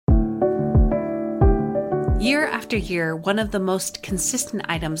Year after year, one of the most consistent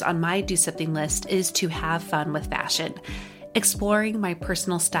items on my do something list is to have fun with fashion. Exploring my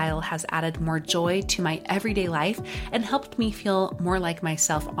personal style has added more joy to my everyday life and helped me feel more like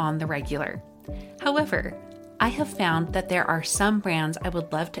myself on the regular. However, I have found that there are some brands I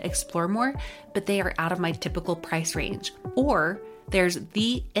would love to explore more, but they are out of my typical price range. Or there's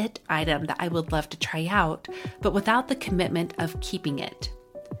the it item that I would love to try out, but without the commitment of keeping it.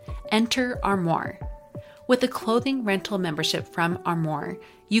 Enter Armoire. With a clothing rental membership from Armoire,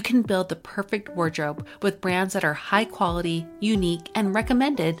 you can build the perfect wardrobe with brands that are high quality, unique, and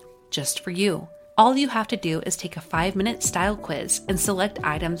recommended just for you. All you have to do is take a 5-minute style quiz and select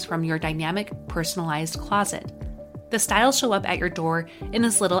items from your dynamic, personalized closet. The styles show up at your door in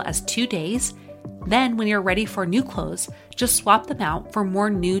as little as 2 days. Then, when you're ready for new clothes, just swap them out for more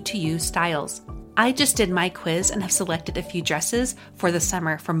new-to-you styles. I just did my quiz and have selected a few dresses for the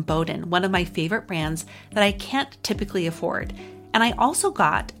summer from Boden, one of my favorite brands that I can't typically afford. And I also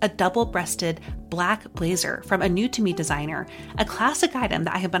got a double-breasted black blazer from a new-to-me designer, a classic item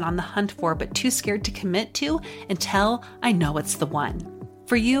that I have been on the hunt for but too scared to commit to until I know it's the one.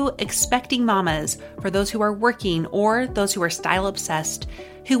 For you expecting mamas, for those who are working or those who are style-obsessed,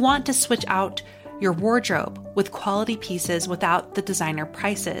 who want to switch out your wardrobe with quality pieces without the designer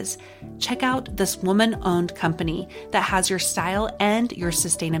prices, check out this woman-owned company that has your style and your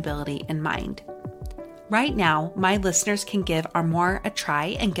sustainability in mind. Right now, my listeners can give Armoire a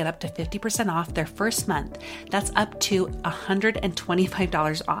try and get up to 50% off their first month. That's up to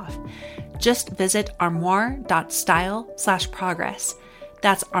 $125 off. Just visit armoire.style/progress.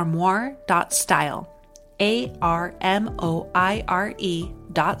 That's armoire.style.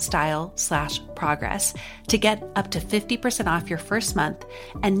 ARMOIRE.style/progress to get up to 50% off your first month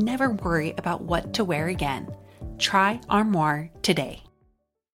and never worry about what to wear again. Try Armoire today.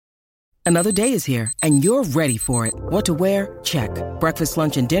 Another day is here, and you're ready for it. What to wear? Check. Breakfast,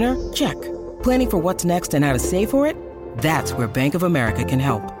 lunch, and dinner? Check. Planning for what's next and how to save for it? That's where Bank of America can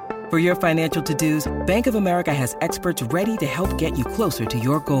help. For your financial to-dos, Bank of America has experts ready to help get you closer to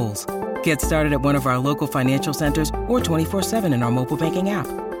your goals. Get started at one of our local financial centers or 24/7 in our mobile banking app.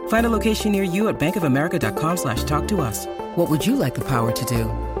 Find a location near you at bankofamerica.com/talktous. What would you like the power to do?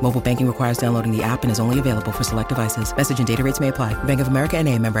 Mobile banking requires downloading the app and is only available for select devices. Message and data rates may apply. Bank of America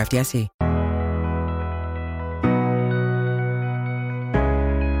NA, member FDIC.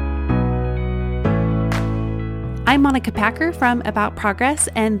 I'm Monica Packer from About Progress,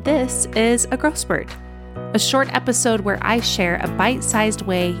 and this is A Growth Spurt, a short episode where I share a bite-sized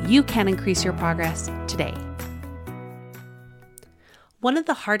way you can increase your progress today. One of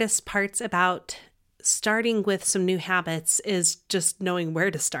the hardest parts about starting with some new habits is just knowing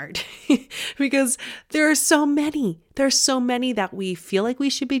where to start because there are so many. There's so many that we feel like we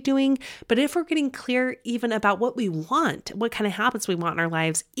should be doing, but if we're getting clear even about what we want, what kind of habits we want in our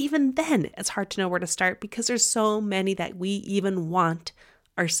lives, even then it's hard to know where to start because there's so many that we even want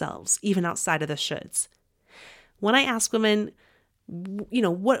ourselves, even outside of the shoulds. When I ask women,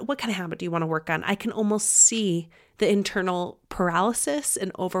 what kind of habit do you want to work on? I can almost see the internal paralysis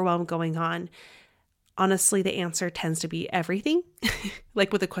and overwhelm going on. Honestly, the answer tends to be everything,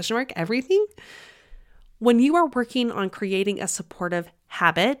 like with a question mark, everything. When you are working on creating a supportive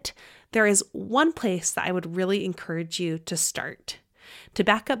habit, there is one place that I would really encourage you to start. To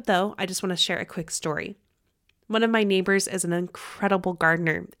back up though, I just want to share a quick story. One of my neighbors is an incredible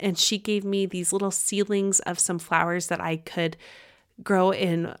gardener, and she gave me these little seedlings of some flowers that I could grow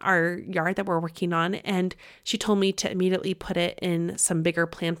in our yard that we're working on. And she told me to immediately put it in some bigger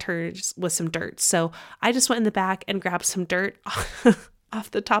planters with some dirt. So I just went in the back and grabbed some dirt off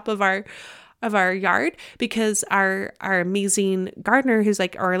the top of our yard because our amazing gardener, who's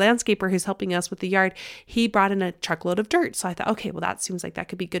like our landscaper who's helping us with the yard, he brought in a truckload of dirt. So I thought, okay, well, that seems like that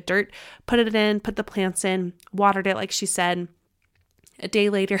could be good dirt. Put it in, put the plants in, watered it like she said. A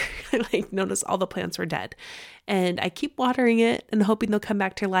day later, I noticed all the plants were dead. And I keep watering it and hoping they'll come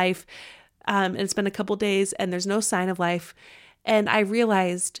back to life. And it's been a couple days and there's no sign of life. And I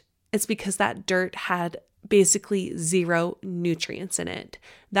realized it's because that dirt had basically zero nutrients in it.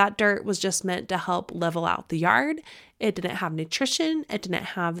 That dirt was just meant to help level out the yard. It didn't have nutrition. It didn't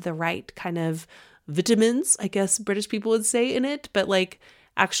have the right kind of vitamins, I guess British people would say, in it, but like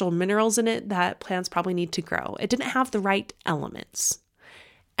actual minerals in it that plants probably need to grow. It didn't have the right elements.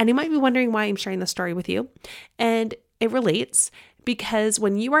 And you might be wondering why I'm sharing this story with you. And it relates because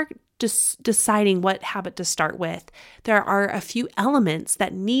when you are just deciding what habit to start with, there are a few elements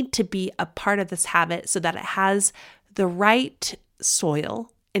that need to be a part of this habit so that it has the right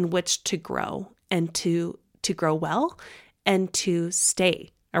soil in which to grow and to grow well and to stay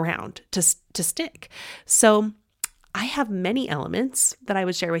around to stick. So I have many elements that I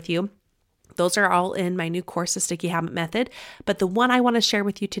would share with you. Those are all in my new course, The Sticky Habit Method. But the one I want to share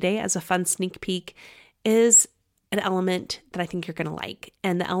with you today as a fun sneak peek is an element that I think you're going to like.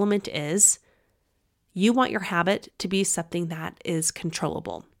 And the element is you want your habit to be something that is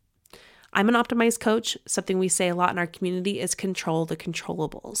controllable. I'm an optimized coach. Something we say a lot in our community is control the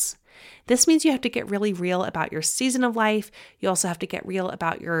controllables. This means you have to get really real about your season of life. You also have to get real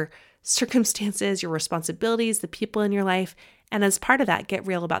about your circumstances, your responsibilities, the people in your life. And as part of that, get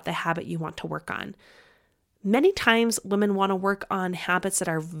real about the habit you want to work on. Many times women want to work on habits that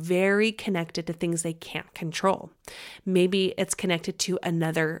are very connected to things they can't control. Maybe it's connected to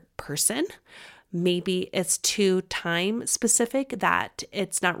another person. Maybe it's too time specific that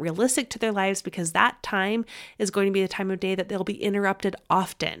it's not realistic to their lives because that time is going to be a time of day that they'll be interrupted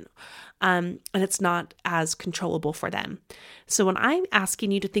often. And it's not as controllable for them. So when I'm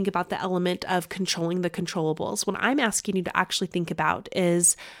asking you to think about the element of controlling the controllables, what I'm asking you to actually think about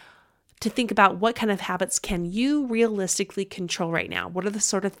is to think about what kind of habits can you realistically control right now? What are the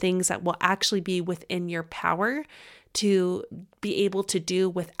sort of things that will actually be within your power to be able to do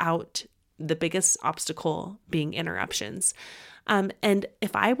without the biggest obstacle being interruptions? And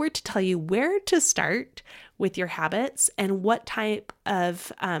if I were to tell you where to start with your habits and what type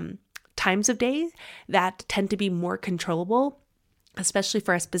of times of day that tend to be more controllable, especially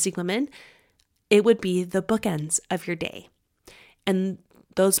for us busy women, it would be the bookends of your day. And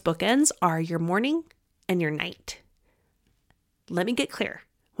those bookends are your morning and your night. Let me get clear.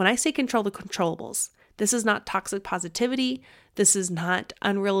 When I say control the controllables, this is not toxic positivity. This is not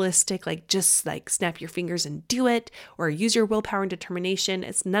unrealistic, just snap your fingers and do it or use your willpower and determination.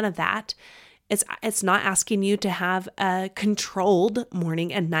 It's none of that. It's not asking you to have a controlled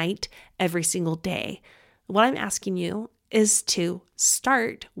morning and night every single day. What I'm asking you is to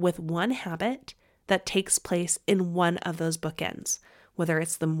start with one habit that takes place in one of those bookends, whether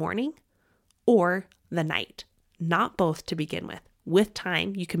it's the morning or the night, not both to begin with. With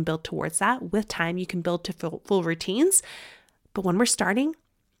time, you can build towards that. With time, you can build to full routines. But when we're starting,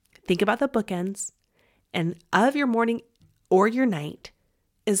 think about the bookends and of your morning or your night.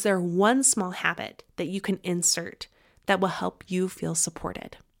 Is there one small habit that you can insert that will help you feel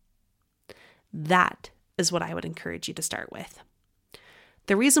supported? That is what I would encourage you to start with.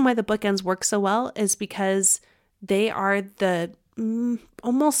 The reason why the bookends work so well is because they are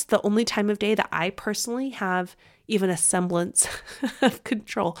almost the only time of day that I personally have even a semblance of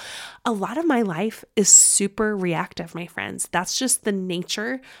control. A lot of my life is super reactive, my friends. That's just the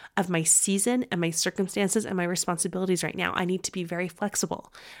nature of my season and my circumstances and my responsibilities right now. I need to be very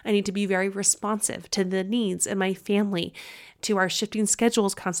flexible. I need to be very responsive to the needs in my family, to our shifting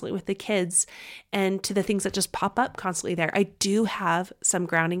schedules constantly with the kids, and to the things that just pop up constantly there. I do have some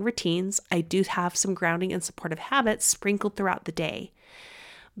grounding routines. I do have some grounding and supportive habits sprinkled throughout the day.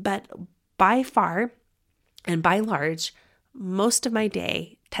 But by far, and by large, most of my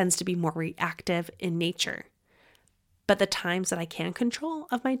day tends to be more reactive in nature. But the times that I can control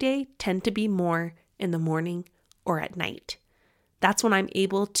of my day tend to be more in the morning or at night. That's when I'm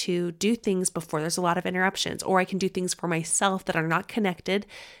able to do things before there's a lot of interruptions, or I can do things for myself that are not connected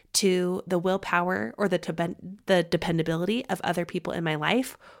to the willpower or the dependability of other people in my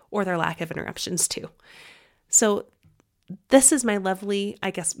life or their lack of interruptions too. So this is my loving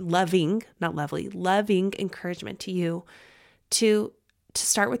encouragement to you to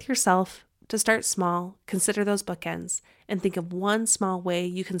start with yourself, to start small, consider those bookends, and think of one small way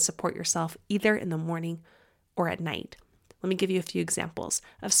you can support yourself either in the morning or at night. Let me give you a few examples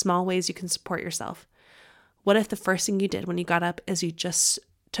of small ways you can support yourself. What if the first thing you did when you got up is you just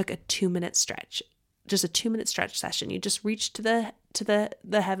took a 2-minute stretch, just a 2-minute stretch session? You just reached to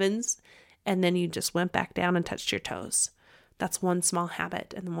the heavens and then you just went back down and touched your toes. That's one small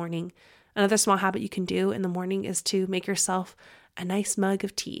habit in the morning. Another small habit you can do in the morning is to make yourself a nice mug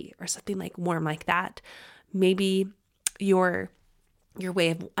of tea or something warm like that. Maybe your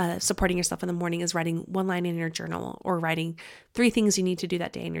way of supporting yourself in the morning is writing one line in your journal or writing 3 things you need to do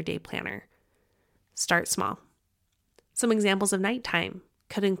that day in your day planner. Start small. Some examples of nighttime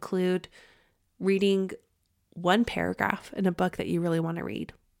could include reading one paragraph in a book that you really want to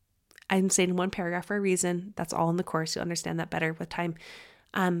read. I'm saying one paragraph for a reason. That's all in the course. You'll understand that better with time.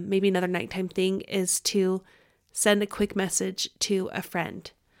 Maybe another nighttime thing is to send a quick message to a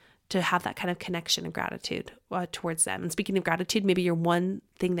friend to have that kind of connection and gratitude towards them. And speaking of gratitude, maybe your one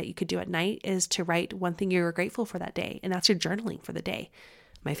thing that you could do at night is to write one thing you're grateful for that day. And that's your journaling for the day.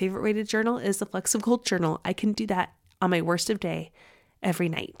 My favorite way to journal is the Flexible Journal. I can do that on my worst of day every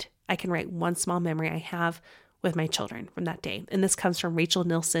night. I can write one small memory I have, with my children from that day. And this comes from Rachel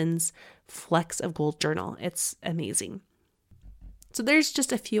Nielsen's Flecks of Gold journal. It's amazing. So there's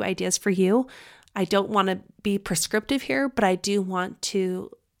just a few ideas for you. I don't want to be prescriptive here, but I do want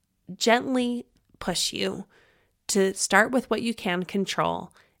to gently push you to start with what you can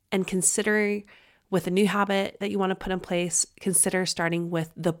control and consider with a new habit that you want to put in place, consider starting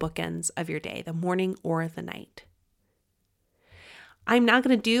with the bookends of your day, the morning or the night. I'm now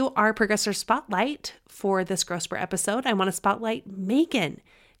going to do our progressor spotlight for this Grow Spurt episode. I want to spotlight Megan,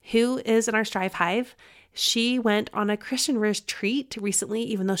 who is in our Strive Hive. She went on a Christian retreat recently,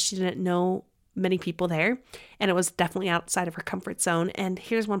 even though she didn't know many people there, and it was definitely outside of her comfort zone. And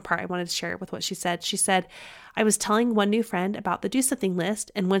here's one part I wanted to share with what she said. She said, I was telling one new friend about the do something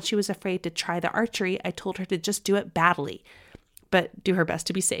list, and when she was afraid to try the archery, I told her to just do it badly, but do her best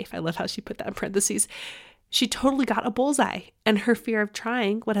to be safe. I love how she put that in parentheses. She totally got a bullseye, and her fear of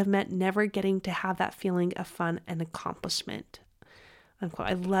trying would have meant never getting to have that feeling of fun and accomplishment. Unquote.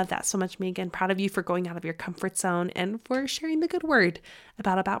 I love that so much, Megan. Proud of you for going out of your comfort zone and for sharing the good word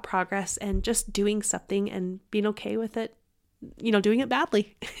about progress and just doing something and being okay with it, doing it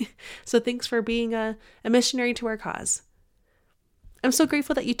badly. So thanks for being a missionary to our cause. I'm so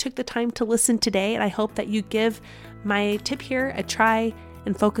grateful that you took the time to listen today, and I hope that you give my tip here a try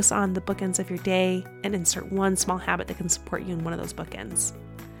and focus on the bookends of your day and insert one small habit that can support you in one of those bookends.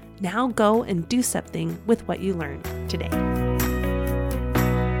 Now go and do something with what you learned today.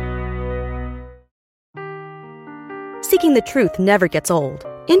 Seeking the truth never gets old.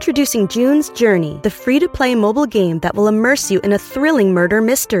 Introducing June's Journey, the free-to-play mobile game that will immerse you in a thrilling murder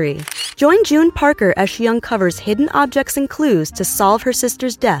mystery. Join June Parker as she uncovers hidden objects and clues to solve her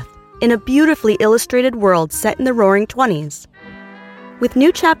sister's death in a beautifully illustrated world set in the Roaring '20s. With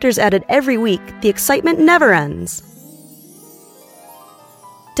new chapters added every week, the excitement never ends.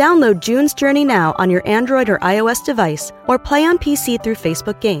 Download June's Journey now on your Android or iOS device, or play on PC through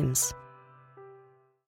Facebook Games.